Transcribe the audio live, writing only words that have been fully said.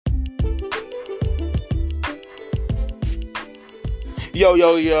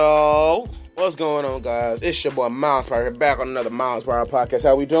Yo. What's going on, guys? It's your boy Miles Power here, back on another Miles Power podcast.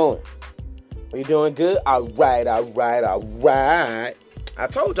 How we doing? We doing good? All right. I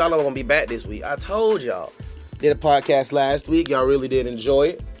told y'all I was going to be back this week. I told y'all. Did a podcast last week. Y'all really did enjoy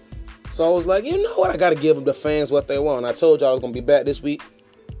it. So I was like, you know what? I got to give the fans what they want. I told y'all I was going to be back this week.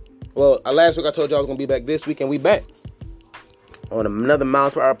 Well, last week I told y'all I was going to be back this week, and we back. On another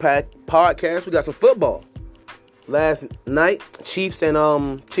Miles Power podcast, we got some football. Last night, Chiefs and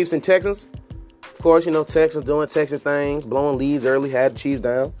Texans. Of course, Texans doing Texas things, blowing leads early, had the Chiefs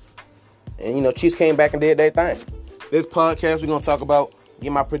down. And, Chiefs came back and did their thing. This podcast, we're going to talk about,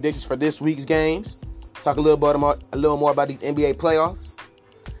 get my predictions for this week's games. Talk a little more about these NBA playoffs.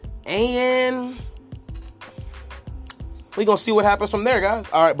 And we're going to see what happens from there, guys.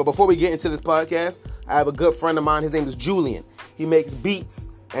 All right, but before we get into this podcast, I have a good friend of mine. His name is Julian. He makes beats,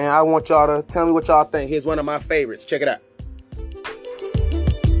 and I want y'all to tell me what y'all think. Here's one of my favorites. Check it out.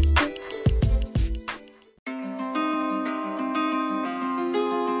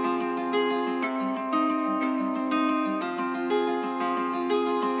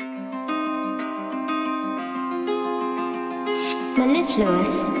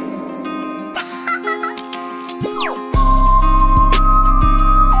 Mellifluous.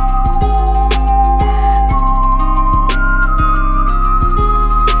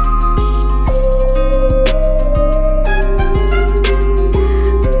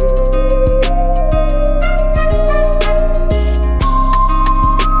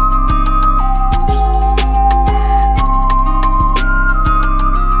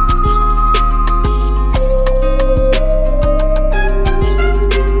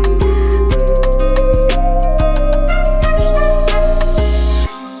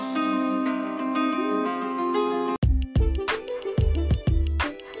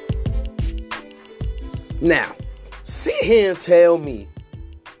 Now, sit here and tell me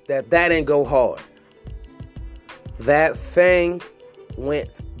that didn't go hard. That thing went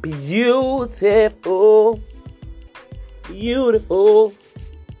beautiful. Beautiful.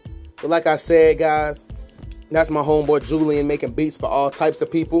 So like I said, guys, that's my homeboy Julian making beats for all types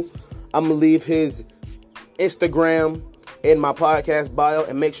of people. I'm going to leave his Instagram in my podcast bio,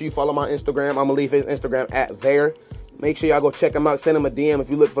 and make sure you follow my Instagram. I'm going to leave his Instagram at there. Make sure y'all go check him out. Send him a DM if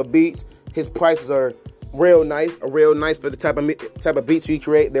you look for beats. His prices are real nice for the type of beats he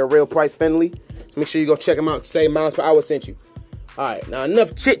create. They're real price friendly. Make sure you go check them out. Say Miles Per Hour sent you. All right, now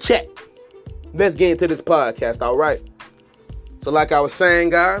enough chit chat. Let's get into this podcast. All right. So like I was saying,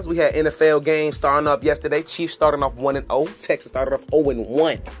 guys, we had NFL games starting up yesterday. Chiefs starting off 1-0. Texas started off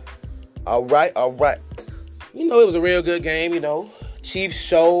 0-1. All right. It was a real good game. Chiefs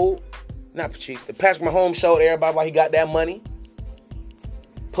showed, not the Chiefs. The Patrick Mahomes showed everybody why he got that money.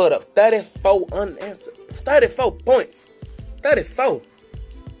 Put up 34 unanswered. 34 points. 34,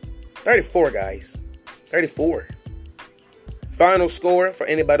 guys. 34. Final score, for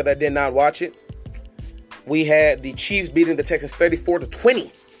anybody that did not watch it, we had the Chiefs beating the Texans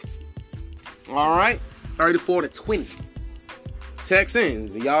 34-20. All right? 34-20.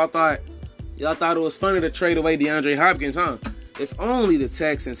 Texans, y'all thought it was funny to trade away DeAndre Hopkins, huh? If only the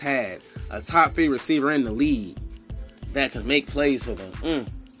Texans had a top 3 receiver in the league that could make plays for them.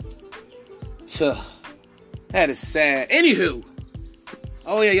 That is sad. Anywho.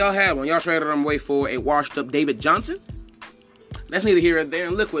 Oh, yeah, y'all had one. Y'all traded him away for a washed-up David Johnson. That's neither here nor there.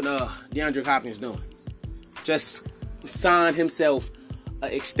 And look what DeAndre Hopkins doing. Just signed himself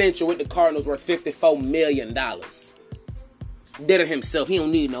an extension with the Cardinals worth $54 million. Did it himself. He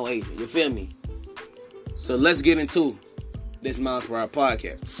don't need no agent. You feel me? So let's get into this Miles Per Hour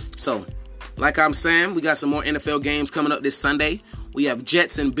podcast. So, like I'm saying, we got some more NFL games coming up this Sunday. We have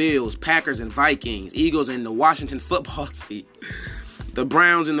Jets and Bills, Packers and Vikings, Eagles and the Washington football team, the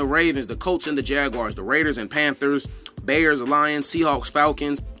Browns and the Ravens, the Colts and the Jaguars, the Raiders and Panthers, Bears, Lions, Seahawks,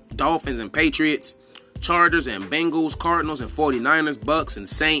 Falcons, Dolphins and Patriots, Chargers and Bengals, Cardinals and 49ers, Bucks and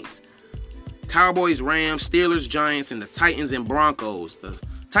Saints, Cowboys, Rams, Steelers, Giants, and the Titans and Broncos. The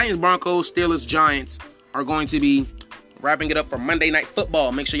Titans, Broncos, Steelers, Giants are going to be wrapping it up for Monday Night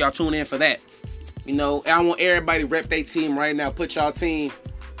Football. Make sure y'all tune in for that. I want everybody to rep their team right now. Put y'all team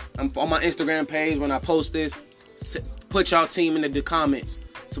on my Instagram page when I post this. Put y'all team in the comments.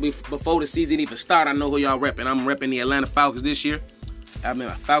 So before the season even start, I know who y'all repping. I'm repping the Atlanta Falcons this year. I've been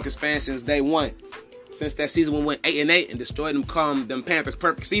a Falcons fan since day one. Since that season we went 8-8 and destroyed them Panthers'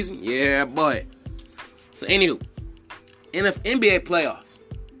 perfect season. Yeah, boy. So anywho, in the NBA playoffs,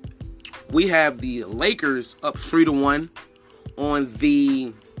 we have the Lakers up 3-1 on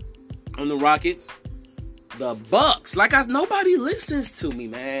the Rockets. The Bucks, nobody listens to me,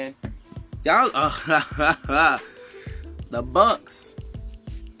 man. Y'all, the Bucks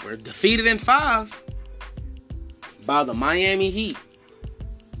We're defeated in 5 by the Miami Heat.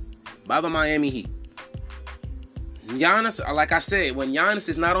 Giannis, like I said, when Giannis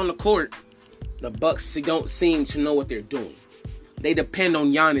is not on the court, the Bucks don't seem to know what they're doing. They depend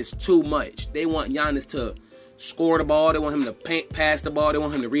on Giannis too much. They want Giannis to score the ball. They want him to pass the ball. They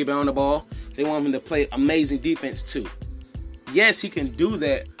want him to rebound the ball. They want him to play amazing defense too. Yes, he can do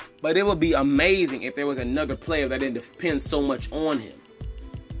that, but it would be amazing if there was another player that didn't depend so much on him.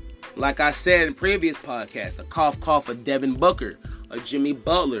 Like I said in previous podcasts, a cough of Devin Booker, a Jimmy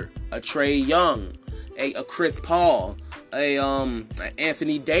Butler, a Trae Young, a Chris Paul, a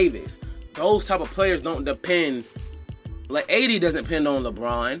Anthony Davis. Those type of players don't depend. Like AD doesn't depend on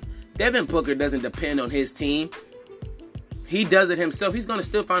LeBron. Devin Booker doesn't depend on his team. He does it himself. He's gonna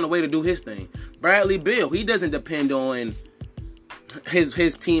still find a way to do his thing. Bradley Beal, he doesn't depend on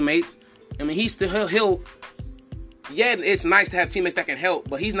his teammates. I mean, he'll. Yeah, it's nice to have teammates that can help,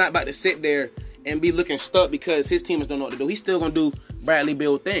 but he's not about to sit there and be looking stuck because his teammates don't know what to do. He's still gonna do Bradley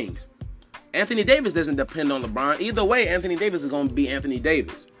Beal things. Anthony Davis doesn't depend on LeBron. Either way, Anthony Davis is gonna be Anthony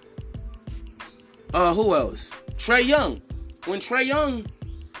Davis. Who else? Trae Young. When Trae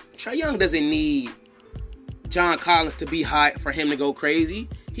Young doesn't need John Collins to be hot for him to go crazy.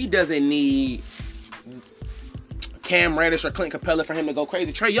 He doesn't need Cam Reddish or Clint Capella for him to go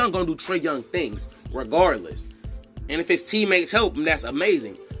crazy. Trae Young gonna do Trae Young things regardless. And if his teammates help him, that's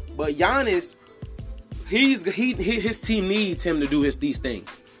amazing. But Giannis, his team needs him to do these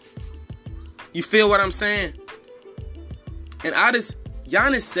things. You feel what I'm saying? And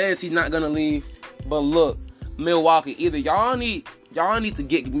Giannis says he's not gonna leave, but look, Milwaukee, either y'all need to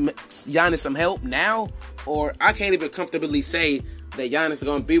get Giannis some help now, or I can't even comfortably say that Giannis is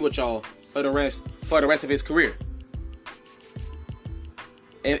gonna be with y'all for the rest of his career.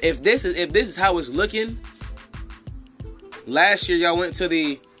 If this is how it's looking, last year y'all went to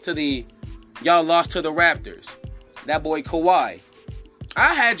the y'all lost to the Raptors. That boy Kawhi.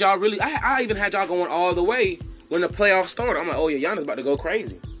 I even had y'all going all the way when the playoffs started. I'm like, oh yeah, Giannis about to go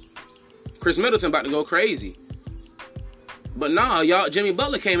crazy. Chris Middleton about to go crazy. But nah, Jimmy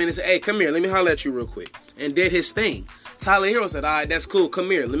Butler came in and said, hey, come here, let me holler at you real quick. And did his thing. Tyler Hero said, all right, that's cool,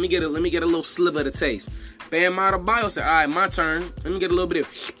 come here. Let me get a little sliver of the taste. Bam Adebayo said, all right, my turn. Let me get a little bit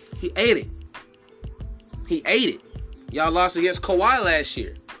of. He ate it. Y'all lost against Kawhi last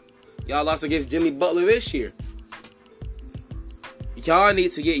year. Y'all lost against Jimmy Butler this year. Y'all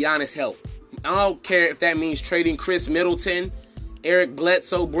need to get Giannis help. I don't care if that means trading Chris Middleton, Eric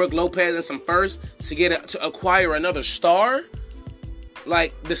Bledsoe, Brook Lopez, and some first to acquire another star.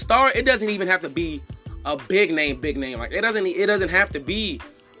 Like the star, it doesn't even have to be a big name. Like it doesn't have to be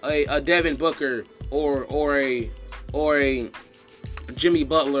a Devin Booker or a Jimmy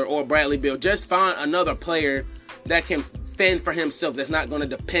Butler or Bradley Beal. Just find another player that can fend for himself. That's not going to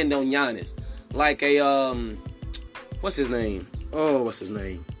depend on Giannis. Like what's his name?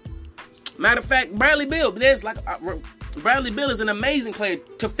 Matter of fact, Bradley Beal. Bradley Beal is an amazing player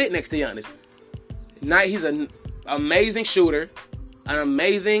to fit next to Giannis. He's an amazing shooter, an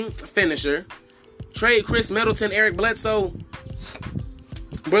amazing finisher. Trade Chris Middleton, Eric Bledsoe,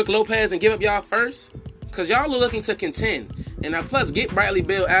 Brook Lopez, and give up y'all first, because y'all are looking to contend. And now plus get Bradley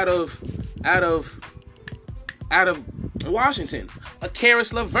Beal out of Washington. A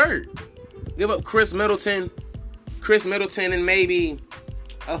Karis LeVert. Give up Chris Middleton, and maybe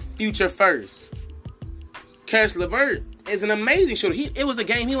a future first. Karis LeVert is an amazing shooter. It was a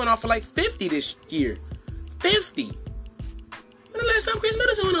game he went off for like 50 this year. 50. When the last time Chris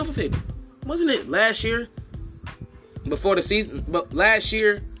Middleton went off for 50? Wasn't it last year? Before the season? But last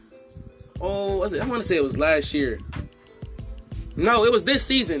year? Oh, was it? I want to say it was last year. No, it was this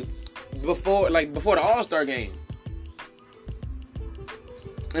season. Before the All-Star game.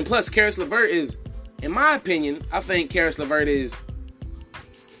 And plus, Karis LeVert is, in my opinion, I think Karis LeVert is,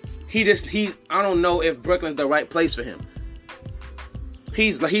 I don't know if Brooklyn's the right place for him.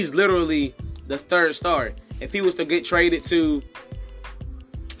 He's literally the third star. If he was to get traded to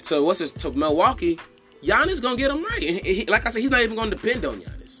Milwaukee, Giannis gonna get him right. Like I said, he's not even gonna depend on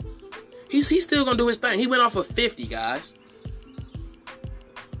Giannis. He's still gonna do his thing. He went off of 50, guys.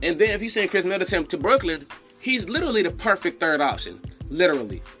 And then if you send Chris Middleton to Brooklyn, he's literally the perfect third option.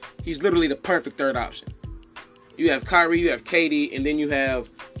 Literally. He's literally the perfect third option. You have Kyrie, you have KD, and then you have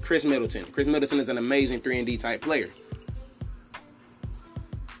Chris Middleton. Chris Middleton is an amazing 3-and-D type player.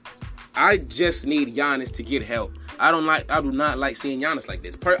 I just need Giannis to get help. I do not like seeing Giannis like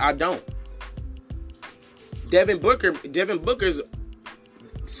this. I don't. Devin Booker's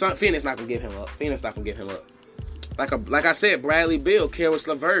Phoenix not gonna give him up. Like I said, Bradley Beal, Karis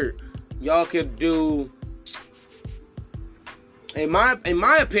LeVert. Y'all could do In my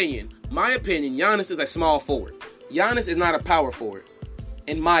opinion, Giannis is a small forward. Giannis is not a power forward,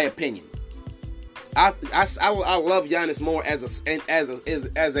 in my opinion. I love Giannis more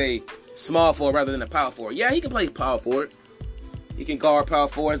as a small forward rather than a power forward. Yeah, he can play power forward. He can guard power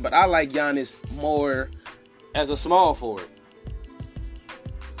forwards, but I like Giannis more as a small forward.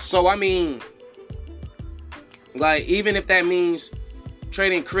 So I mean, like, even if that means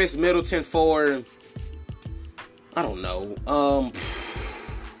trading Chris Middleton for, I don't know,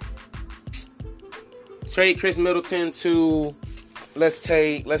 trade Chris Middleton to, let's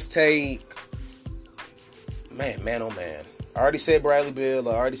take, man, oh man. I already said Bradley Beal.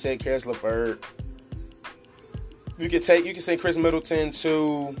 I already said Caris LeVert. You can send Chris Middleton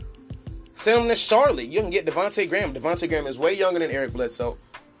to, send him to Charlotte. You can get Devontae Graham. Devontae Graham is way younger than Eric Bledsoe.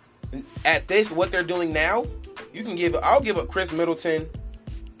 At this, what they're doing now, I'll give up Chris Middleton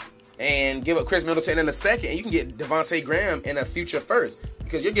and give up Chris Middleton in a second, and you can get Devontae Graham in a future first,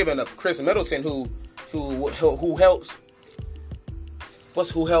 because you're giving up Chris Middleton who helps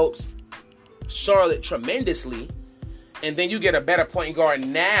Charlotte tremendously, and then you get a better point guard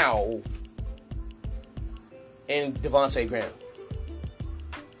now in Devontae Graham.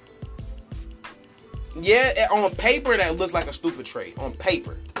 Yeah, on paper that looks like a stupid trade. On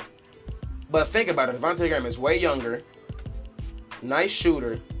paper. But think about it. Devontae Graham is way younger. Nice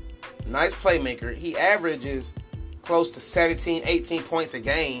shooter. Nice playmaker. He averages close to 17, 18 points a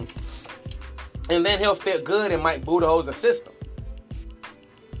game. And then he'll fit good in Mike Budenholzer's system.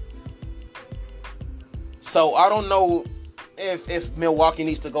 So I don't know if Milwaukee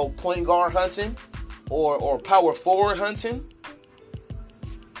needs to go point guard hunting or power forward hunting.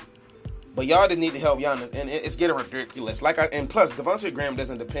 But y'all just need to help Giannis, and it's getting ridiculous. And plus, Devontae Graham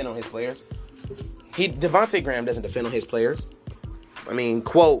doesn't depend on his players. Devontae Graham doesn't depend on his players. I mean,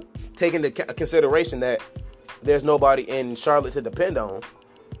 quote, taking into consideration that there's nobody in Charlotte to depend on,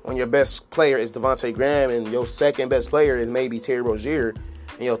 when your best player is Devontae Graham and your second best player is maybe Terry Rozier,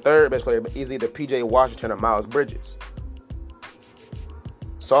 and your third best player is either P.J. Washington or Miles Bridges.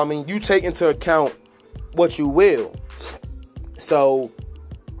 So, I mean, you take into account what you will. So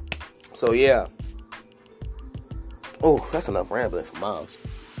yeah. Oh, that's enough rambling for Miles.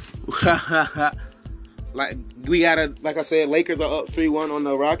 Like I said, Lakers are up 3-1 on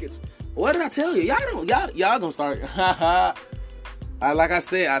the Rockets. What did I tell you? Y'all gonna start. Like I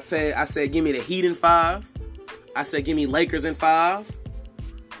said, give me the Heat in 5. I said, give me Lakers in 5.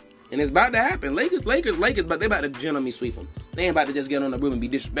 And it's about to happen. Lakers, but they about to gentlemen sweep them. They ain't about to just get on the room and be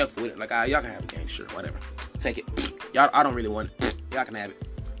disrespectful with it. Like, y'all can have a game, sure, whatever. Take it. Y'all, I don't really want it. Y'all can have it.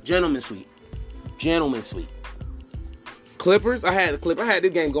 Gentlemen sweep. Clippers, I had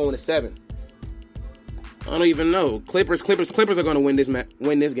this game going to 7. I don't even know. Clippers are going to win this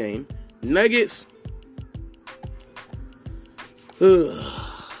game. Nuggets.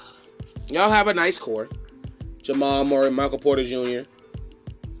 Y'all have a nice core. Jamal Murray, Michael Porter Jr.,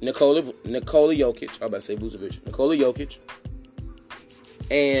 Nikola Jokic. I was about to say Vucevic. Nikola Jokic.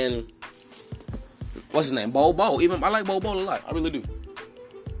 And what's his name? Bol Bol. I like Bol Bol a lot. I really do.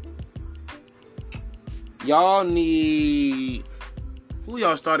 Y'all need... Who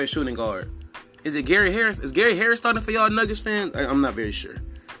y'all started shooting guard? Is it Gary Harris? Is Gary Harris starting for y'all Nuggets fans? I'm not very sure.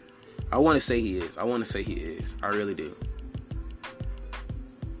 I want to say he is. I really do.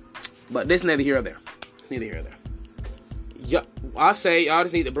 But this neither here or there. Yeah, I say y'all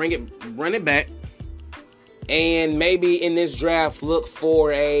just need to run it back, and maybe in this draft look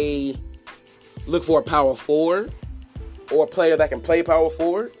for a power forward or a player that can play power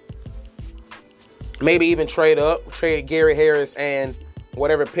forward. Maybe even trade Gary Harris and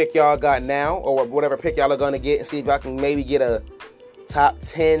whatever pick y'all got now, or whatever pick y'all are going to get, and see if y'all can maybe get a top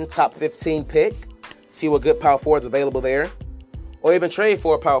 10, top 15 pick. See what good power forwards available there, or even trade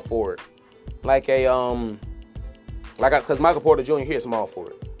for a power forward, because Michael Porter Jr. he a small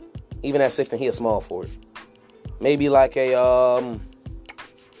forward. Even at 16, he a small forward. Maybe like a y'all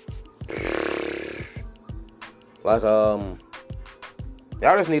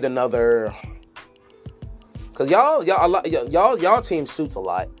just need another. Cause y'all team shoots a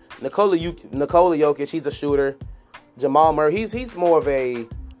lot. Nikola Jokic, he's a shooter. Jamal Murray, he's more of a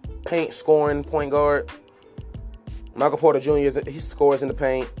paint scoring point guard. Michael Porter Jr. he scores in the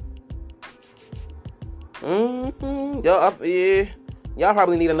paint. Y'all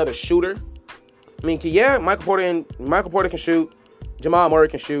probably need another shooter. I mean, Michael Porter can shoot. Jamal Murray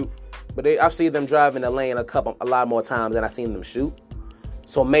can shoot, but I've seen them drive in the lane a lot more times than I've seen them shoot.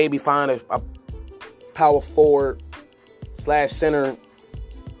 So maybe find a power forward / center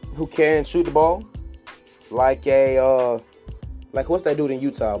who can shoot the ball, like what's that dude in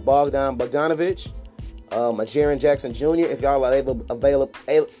Utah? Bogdanovich. A Jaren Jackson Jr. If y'all are able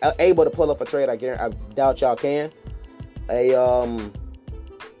to pull off a trade, I doubt y'all can. A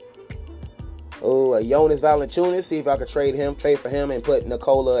Jonas Valanciunas. See if I could trade for him, and put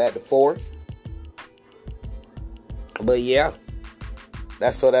Nikola at the 4. But yeah,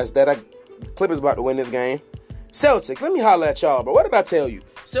 that's that. Clippers about to win this game. Celtics, let me holler at y'all, bro. What did I tell you?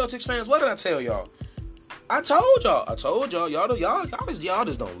 Celtics fans, what did I tell y'all? I told y'all. Y'all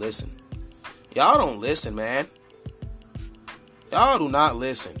just don't listen. Y'all don't listen, man. Y'all do not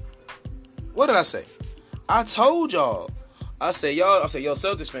listen. What did I say? I told y'all. I said, yo,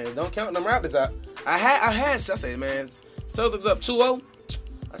 Celtics fans, don't count them Raptors out. I said, man, Celtics up 2-0.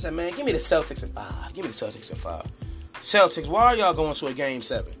 I said, man, give me the Celtics in 5. Celtics, why are y'all going to a game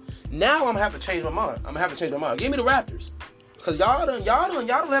 7? Now I'm gonna have to change my mind. Give me the Raptors. Cause y'all done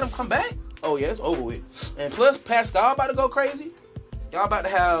let them come back. Oh yeah, it's over with. And plus Pascal about to go crazy. Y'all about to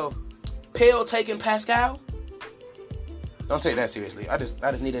have Pale taking Pascal. Don't take that seriously. I just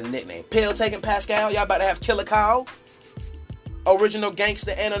needed a nickname. Pale taking Pascal. Y'all about to have Killer Kyle. Original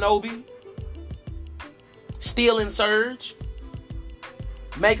Gangster Anunoby. Stealing Surge.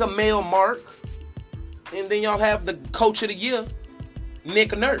 Make a Male Mark. And then y'all have the Coach of the Year,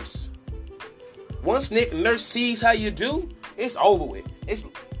 Nick Nurse. Once Nick Nurse sees how you do, it's over with.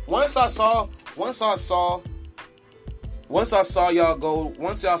 Once y'all saw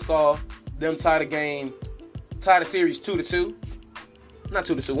them tie the series 2-2. Not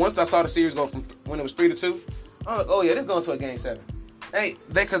 2-2. Once I saw the series go from when it was 3-2, I'm like, oh yeah, this going to a game 7. Hey,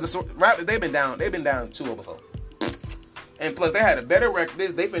 because the Raptors they've been down 2-0 before. And plus they had a better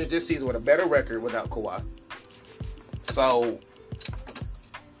record. They finished this season with a better record without Kawhi. So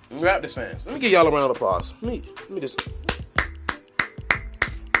Raptors fans, let me give y'all a round of applause. Let me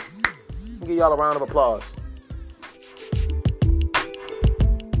give y'all a round of applause.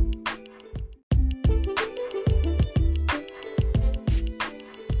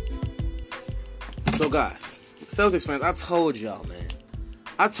 So guys, Celtics fans, I told y'all, man.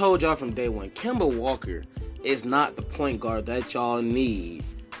 I told y'all from day one, Kemba Walker is not the point guard that y'all need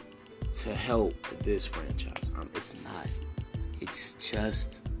to help this franchise. It's not. It's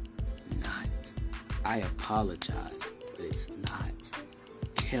just not. I apologize, but it's not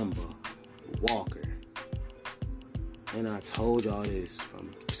Kemba Walker. And I told y'all this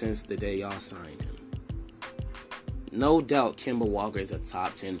since the day y'all signed him. No doubt Kemba Walker is a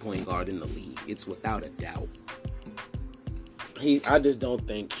top 10 point guard in the league. It's without a doubt. I just don't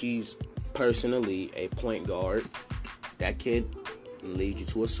think he's personally a point guard that could lead you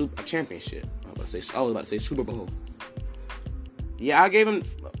to a championship. I was about to say Super Bowl. Yeah, I gave him,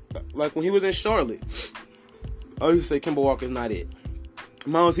 like when he was in Charlotte, I used to say Kemba Walker's not it.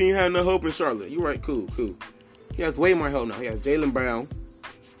 Miles, he ain't had no hope in Charlotte. You right, cool. He has way more help now. He has Jaylen Brown,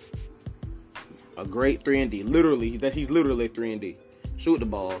 a great 3-and-D. He's literally a 3-and-D. Shoot the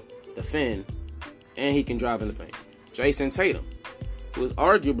ball, defend, and he can drive in the paint. Jason Tatum, who is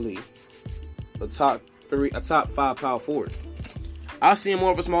arguably a top 5 power forward. I see him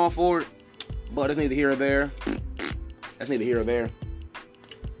more of a small forward, but it's neither here or there.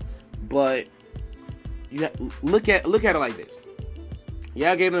 But you look at it like this.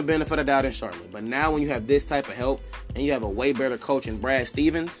 Yeah, I gave him the benefit of the doubt in Charlotte, but now when you have this type of help and you have a way better coach in Brad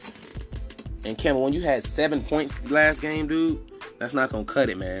Stevens, and Kemba, when you had 7 points last game, dude, that's not gonna cut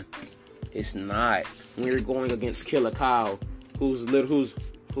it, man. It's not. When you're going against Killer Kyle, he's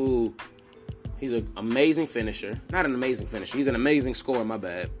an amazing finisher. Not an amazing finisher. He's an amazing scorer, my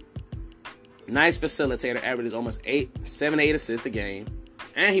bad. Nice facilitator, averages almost 7-8 assists a game.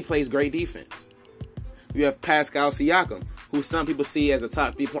 And he plays great defense. You have Pascal Siakam, who some people see as a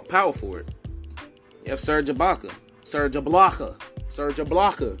top 3 power forward. You have Serge Ibaka.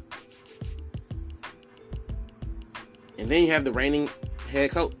 And then you have the reigning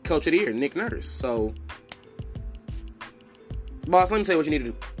head coach of the year, Nick Nurse. So, boss, let me tell you what you need to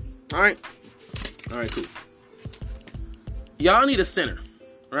do. All right, cool. Y'all need a center,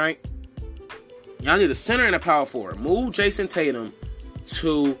 right? Y'all need a center and a power forward. Move Jason Tatum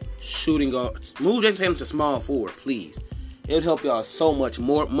to shooting guard. Move Jason Tatum to small forward, please. It'll help y'all so much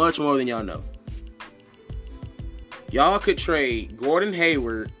more than y'all know. Y'all could trade Gordon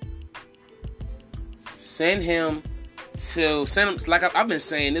Hayward. Send him. Like I've been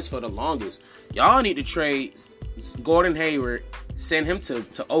saying this for the longest. Y'all need to trade Gordon Hayward. Send him to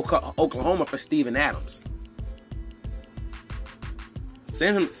Oklahoma for Steven Adams.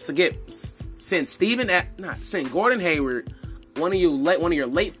 Send Gordon Hayward, one of your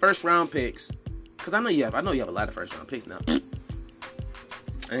late first round picks, because I know you have a lot of first round picks now,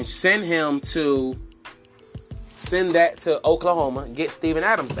 and send that to Oklahoma and get Steven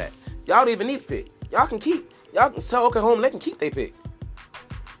Adams back. Y'all don't even need a pick. Y'all can sell Oklahoma. They can keep their pick.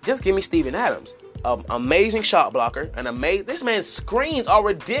 Just give me Steven Adams. Amazing shot blocker. This man's screens are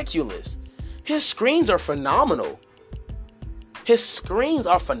ridiculous. His screens are phenomenal.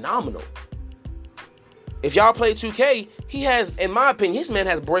 If y'all play 2K, he has, in my opinion, his man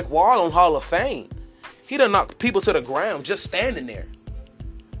has brick wall on Hall of Fame. He done knocked people to the ground just standing there.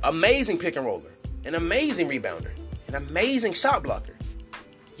 Amazing pick and roller. An amazing rebounder. An amazing shot blocker.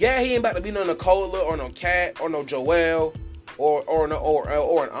 Yeah, he ain't about to be no Nikola or no Cat or no Joel or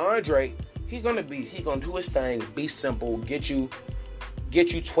an Andre. He gonna do his thing, be simple, get you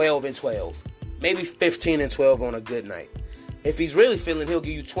 12 and 12. Maybe 15 and 12 on a good night. If he's really feeling, he'll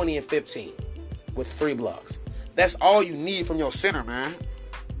give you 20 and 15 with 3 blocks. That's all you need from your center, man.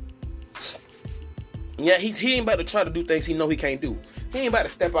 Yeah, he ain't about to try to do things he know he can't do. He ain't about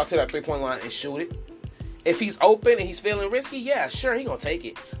to step out to that 3-point line and shoot it. If he's open and he's feeling risky, yeah, sure, he gonna take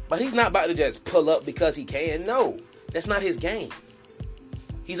it. But he's not about to just pull up because he can. No, that's not his game.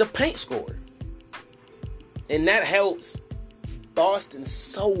 He's a paint scorer. And that helps Boston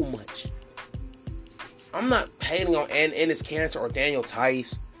so much. I'm not hating on Enes Kanter or Daniel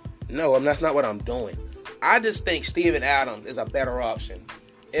Tice. No, that's not what I'm doing. I just think Steven Adams is a better option.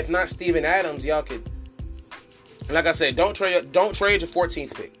 If not Steven Adams, y'all could, like I said, don't trade your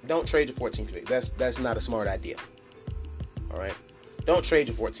 14th pick. Don't trade your 14th pick. That's not a smart idea. All right? Don't trade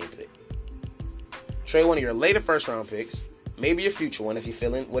your 14th pick. Trade one of your later first round picks, maybe your future one if you're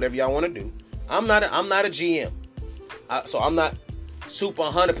feeling whatever y'all want to do. I'm not a GM. So I'm not super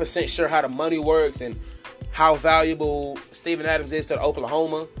 100% sure how the money works and how valuable Steven Adams is to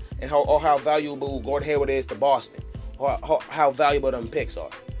Oklahoma and how valuable Gordon Hayward is to Boston, or how valuable them picks are,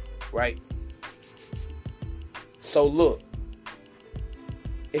 right? So look,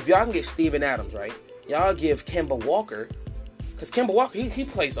 if y'all can get Steven Adams, right, y'all give Kemba Walker, because Kemba Walker, he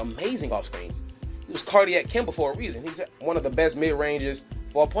plays amazing off screens. He was Cardiac Kemba for a reason. He's one of the best mid-ranges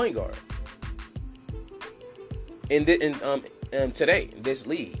for a point guard today in this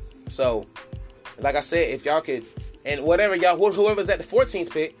league. So, like I said, if y'all could, and whoever's at the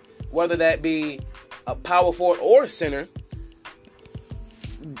 14th pick, whether that be a power forward or a center,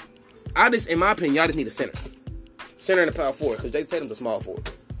 in my opinion, y'all just need a center. Center and a power forward, because Jason Tatum's a small forward.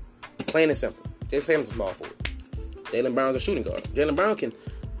 Plain and simple. Jason Tatum's a small forward. Jaylen Brown's a shooting guard. Jaylen Brown can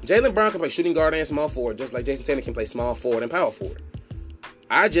play shooting guard and small forward, just like Jason Tatum can play small forward and power forward.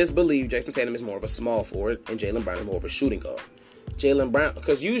 I just believe Jason Tatum is more of a small forward and Jaylen Brown is more of a shooting guard. Jaylen Brown,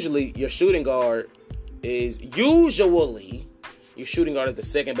 because usually your shooting guard is the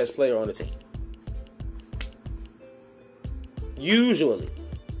second best player on the team. Usually.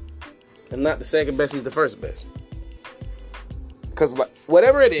 And not the second best, he's the first best. Because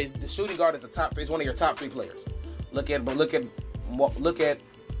whatever it is, the shooting guard is one of your top 3 players. Look at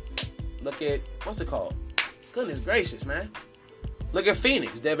what's it called? Goodness gracious, man. Look at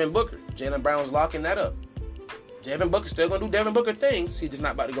Phoenix, Devin Booker. Jaylen Brown's locking that up. Devin Booker's still going to do Devin Booker things. He's just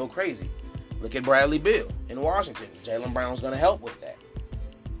not about to go crazy. Look at Bradley Beal in Washington. Jaylen Brown's going to help with that.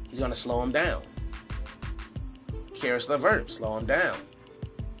 He's going to slow him down. Karis LeVert, slow him down.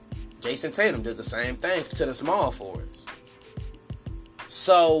 Jason Tatum does the same thing to the small forwards.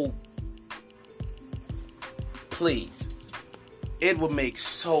 So, please, it would make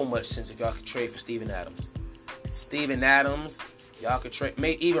so much sense if y'all could trade for Steven Adams. Steven Adams, y'all could trade,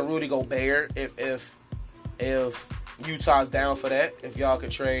 maybe even Rudy Gobert if Utah's down for that. If y'all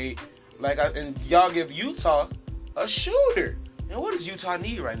could trade, and y'all give Utah a shooter. And what does Utah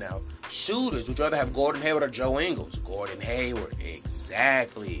need right now? Shooters. Would you rather have Gordon Hayward or Joe Ingles? Gordon Hayward,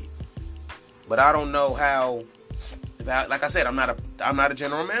 exactly. But I don't know how. Like I said, I'm not a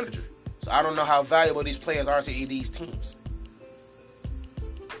general manager, so I don't know how valuable these players are to these teams.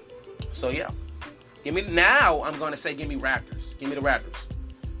 So yeah, I'm going to say give me Raptors. Give me the Raptors.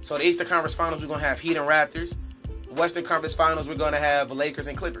 So the Eastern Conference Finals, we're going to have Heat and Raptors. Western Conference Finals, we're going to have Lakers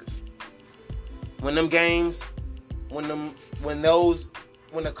and Clippers. When the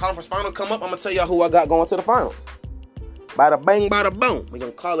conference finals come up, I'm going to tell y'all who I got going to the finals. Bada bang, bada boom. We're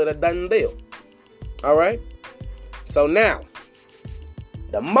going to call it a done deal. All right? So now,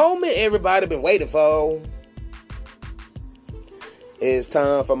 the moment everybody been waiting for, it's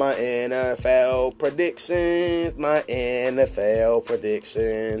time for my NFL predictions.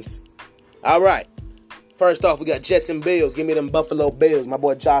 All right. First off, we got Jets and Bills. Give me them Buffalo Bills. My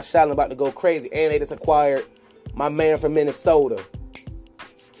boy Josh Allen about to go crazy. And they just acquired my man from Minnesota.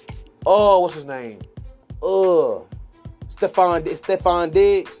 Oh, what's his name? Stephon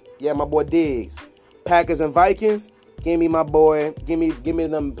Diggs. Yeah, my boy Diggs. Packers and Vikings. Give me my boy. Give me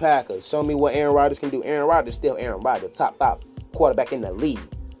them Packers. Show me what Aaron Rodgers can do. Aaron Rodgers still Aaron Rodgers. Top quarterback in the league.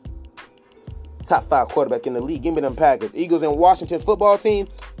 Top 5 quarterback in the league. Give me them Packers. Eagles and Washington football team.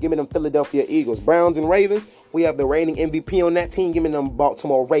 Give me them Philadelphia Eagles. Browns and Ravens. We have the reigning MVP on that team. Give me them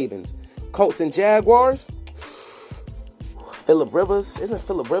Baltimore Ravens. Colts and Jaguars. Phillip Rivers. Isn't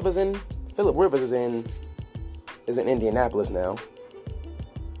Phillip Rivers in? Phillip Rivers is in Indianapolis now.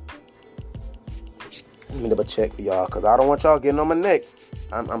 Let me double check for y'all because I don't want y'all getting on my neck.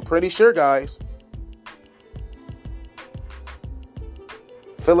 I'm pretty sure, guys.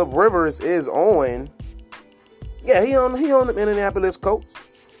 Phillip Rivers is on. Yeah, he on the Indianapolis Colts.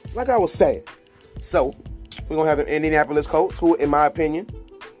 Like I was saying. So, we're going to have an Indianapolis Colts who, in my opinion,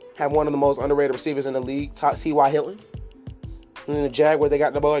 have one of the most underrated receivers in the league, T.Y. Hilton. And in the Jaguars, they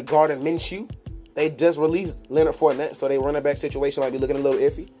got the boy Gardner Minshew. They just released Leonard Fournette, so their running back situation might be looking a little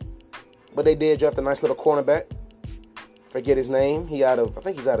iffy. But they did draft a nice little cornerback. Forget his name. He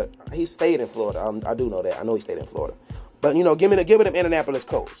stayed in Florida. I do know that. I know he stayed in Florida. But, give me them Indianapolis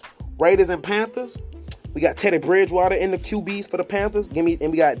Colts. Raiders and Panthers. We got Teddy Bridgewater in the QBs for the Panthers. And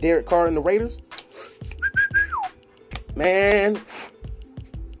we got Derek Carr in the Raiders. Man.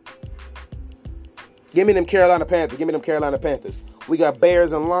 Give me them Carolina Panthers. We got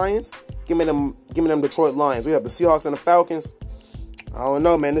Bears and Lions. Give me them Detroit Lions. We have the Seahawks and the Falcons. I don't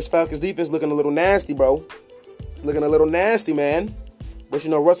know, man. This Falcons defense looking a little nasty, bro. It's looking a little nasty, man. But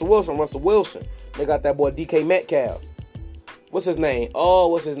Russell Wilson. They got that boy DK Metcalf. What's his name?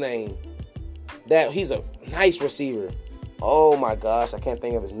 He's a nice receiver. Oh my gosh, I can't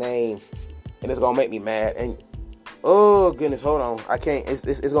think of his name. And it's gonna make me mad. And oh goodness, hold on. I can't.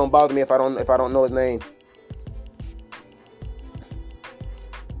 It's gonna bother me if I don't know his name.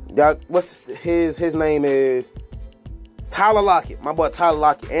 What's his name is Tyler Lockett. My boy Tyler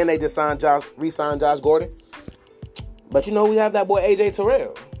Lockett. And they just re-signed Josh Gordon. But we have that boy AJ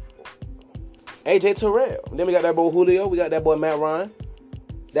Terrell. Then we got that boy Julio. We got that boy Matt Ryan.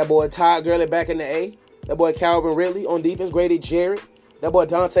 That boy Todd Gurley back in the A. That boy Calvin Ridley on defense. Grady Jarrett. That boy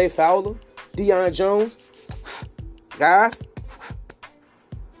Dante Fowler. Deion Jones. Guys,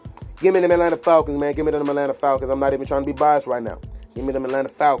 give me them Atlanta Falcons, man. Give me them Atlanta Falcons. I'm not even trying to be biased right now. Give me them Atlanta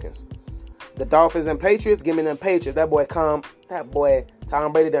Falcons. The Dolphins and Patriots. Give me them Patriots. That boy Tom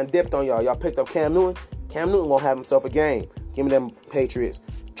Brady done dipped on y'all. Y'all picked up Cam Newton. Cam Newton won't have himself a game. Give me them Patriots.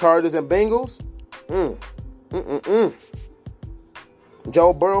 Chargers and Bengals.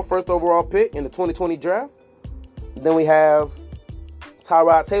 Joe Burrow, first overall pick in the 2020 draft. Then we have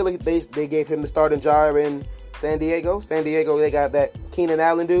Tyrod Taylor. They gave him the starting job in San Diego. They got that Keenan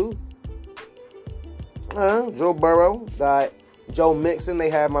Allen dude. Joe Burrow. Got Joe Mixon. They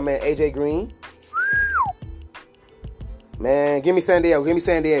have my man AJ Green. Man, give me San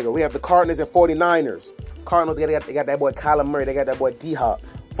Diego. We have the Cardinals and 49ers. Cardinals, they got that boy Kyler Murray. They got that boy D-Hop.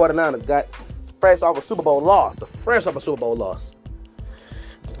 49ers got fresh off a Super Bowl loss.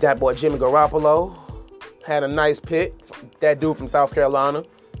 That boy Jimmy Garoppolo had a nice pick. That dude from South Carolina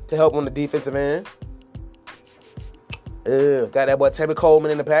to help on the defensive end. Got that boy Tevin Coleman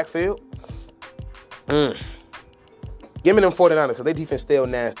in the backfield. Give me them 49ers because their defense still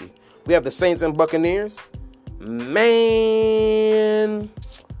nasty. We have the Saints and Buccaneers. Man,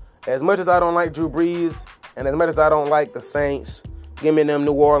 as much as I don't like Drew Brees and as much as I don't like the Saints, give me them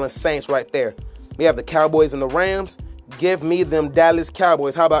New Orleans Saints right there. We have the Cowboys and the Rams. Give me them Dallas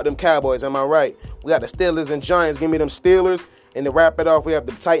Cowboys. How about them Cowboys? Am I right? We got the Steelers and Giants. Give me them Steelers. And to wrap it off, we have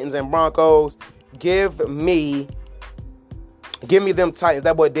the Titans and Broncos. Give me them Titans.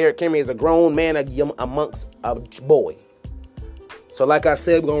 That boy Derrick Henry is a grown man amongst a boy. So like I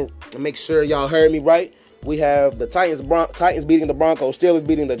said, we're going to make sure y'all heard me right. We have the Titans beating the Broncos, Steelers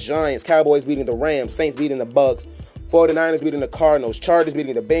beating the Giants, Cowboys beating the Rams, Saints beating the Bucks, 49ers beating the Cardinals, Chargers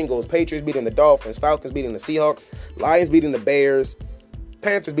beating the Bengals, Patriots beating the Dolphins, Falcons beating the Seahawks, Lions beating the Bears,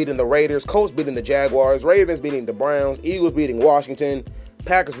 Panthers beating the Raiders, Colts beating the Jaguars, Ravens beating the Browns, Eagles beating Washington,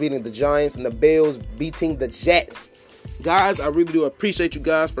 Packers beating the Giants, and the Bills beating the Jets. Guys, I really do appreciate you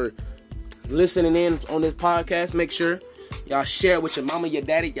guys for listening in on this podcast. Make sure y'all share it with your mama, your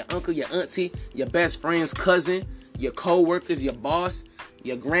daddy, your uncle, your auntie, your best friend's cousin, your co-workers, your boss,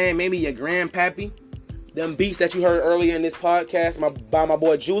 your grandpappy. Them beats that you heard earlier in this podcast by my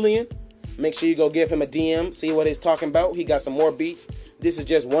boy Julian. Make sure you go give him a DM, see what he's talking about. He got some more beats. This is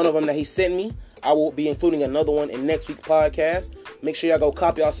just one of them that he sent me. I will be including another one in next week's podcast. Make sure y'all go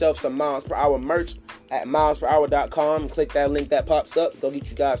copy yourself some Miles Per Hour merch at milesperhour.com. Click that link that pops up. Go get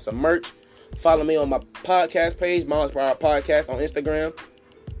you guys some merch. Follow me on my podcast page, Miles Per Hour Podcast on Instagram.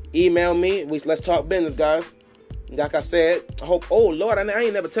 Email me. Let's talk business, guys. Like I said, I hope. Oh Lord, I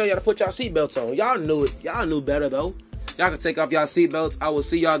ain't never tell y'all to put y'all seatbelts on. Y'all knew it. Y'all knew better though. Y'all can take off y'all seatbelts. I will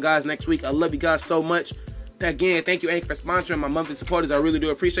see y'all guys next week. I love you guys so much. Again, thank you, Anchor, for sponsoring my monthly supporters. I really do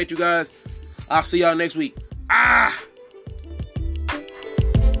appreciate you guys. I'll see y'all next week. Ah!